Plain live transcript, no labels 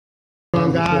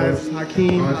on, guys.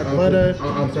 Hakeem, Butta,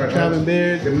 Calvin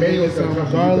Beard, some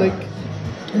garlic,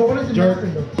 jerk,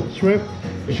 shrimp.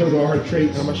 It shows all her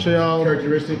traits. I'm gonna show y'all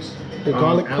characteristics. the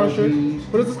garlic crusher.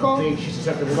 What is this called? She's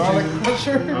susceptible Garlic to.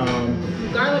 crusher.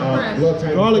 Garlic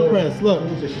press. Garlic press. Look.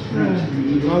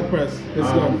 Garlic press.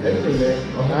 Let's go.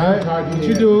 Alright. What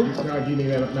you do?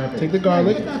 Take the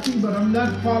garlic. But I'm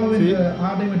not following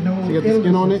how they would know. So you get the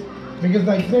skin on it. Because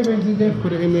like say for instance, they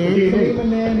Put it in there.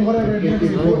 then whatever.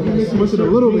 Smush it a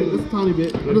little bit, just a tiny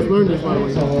bit. I just learned this by the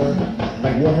way.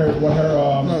 Like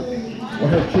what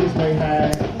her kids may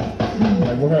have.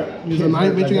 Like what her use a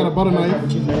knife, make sure you got a butter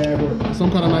knife.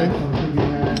 Some kind of knife.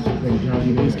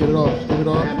 Just get it off. Get it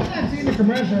off. I've not seen the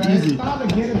commercial. Easy. I thought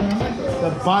to get it, but I'm like,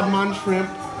 The Bodman shrimp.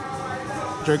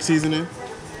 Jerk seasoning.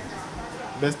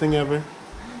 Best thing ever.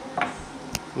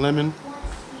 Lemon.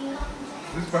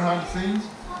 This behind the scenes?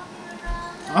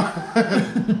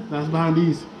 That's behind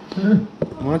these.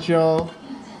 Montreal.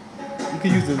 You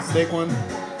can use the steak one.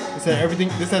 This has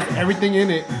everything in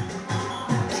it.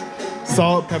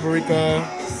 Salt, paprika,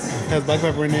 has black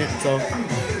pepper in it, so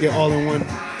get all in one.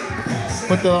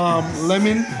 Put the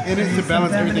lemon in it to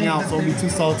balance everything out, so it won't be too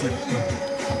salty.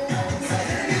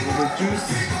 The juice.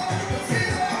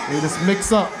 You just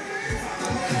mix up.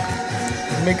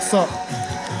 Mix up.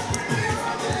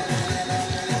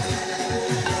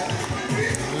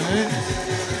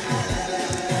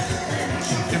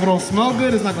 If it don't smell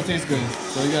good, it's not gonna taste good.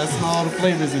 So you gotta smell all the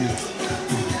flavors in it.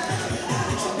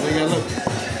 There you gotta look.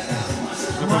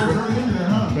 Red pepper.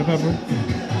 Red pepper.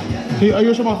 Hey, are you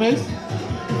gonna show my face?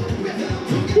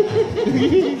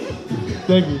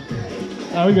 Thank you.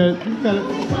 Alright, we good. You got it.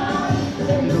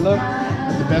 Take a look.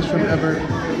 That's the best shrimp ever.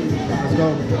 Let's go.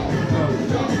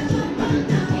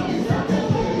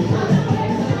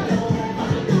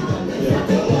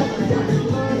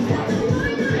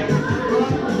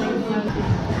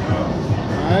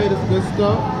 Alright, that's good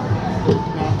stuff.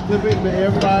 Now flip it in the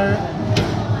air fryer.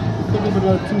 Cook it for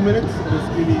another 2 minutes. It's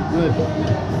gonna be good.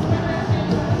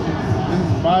 This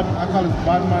is I call it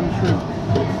Bodman shrimp.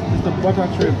 It's the Butta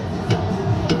shrimp.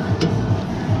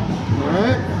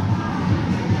 Alright.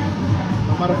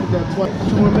 I'm about to put that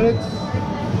 2 more minutes.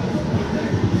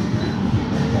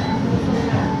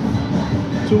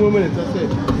 2 more minutes, that's it.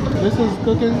 This is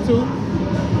cooking too.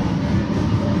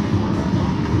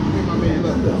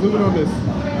 Look, zoom in on this.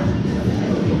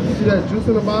 See that juice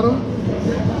in the bottom?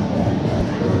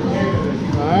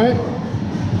 Alright.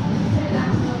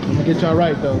 I'm gonna get y'all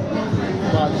right though.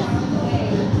 Watch.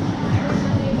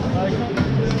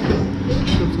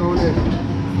 Chips going in.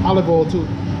 Olive oil too.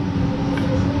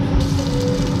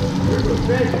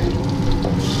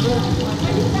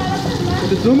 Get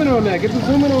the zoom in on that. Get the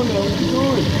zoom in on that. Keep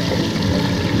going.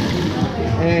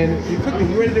 And you cooking.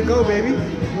 You ready to go, baby?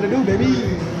 What to do,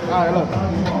 baby? Alright, look.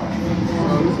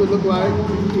 This would look like.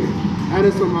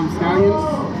 Added some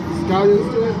scallions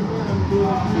to it.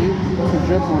 See? There's some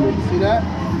drip on it. See that?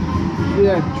 See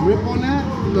that drip on that?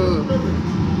 Look.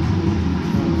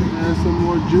 Add some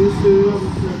more juices.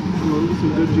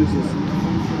 Some good juices.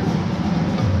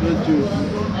 Good juice.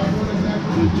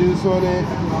 Good juice on it.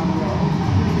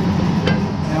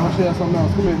 And I'll show you something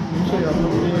else. Come here. I'll show you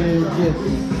something. Yes.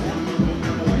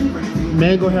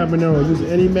 Mango habanero. Use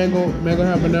any mango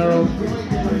habanero.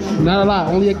 Not a lot,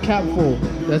 only a capful.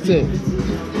 That's it.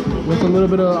 With a little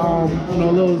bit of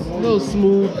little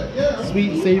smooth,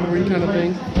 sweet, savory kind of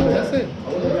thing. But that's it.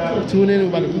 Tune in. We're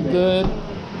about to eat good.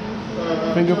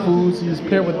 Finger foods. You just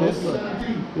pair with this. You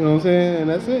know what I'm saying? And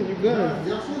that's it. You're good.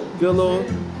 Good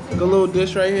little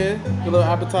dish right here. Good little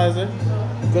appetizer.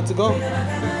 Good to go. All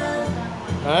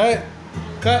right.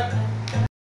 Cut.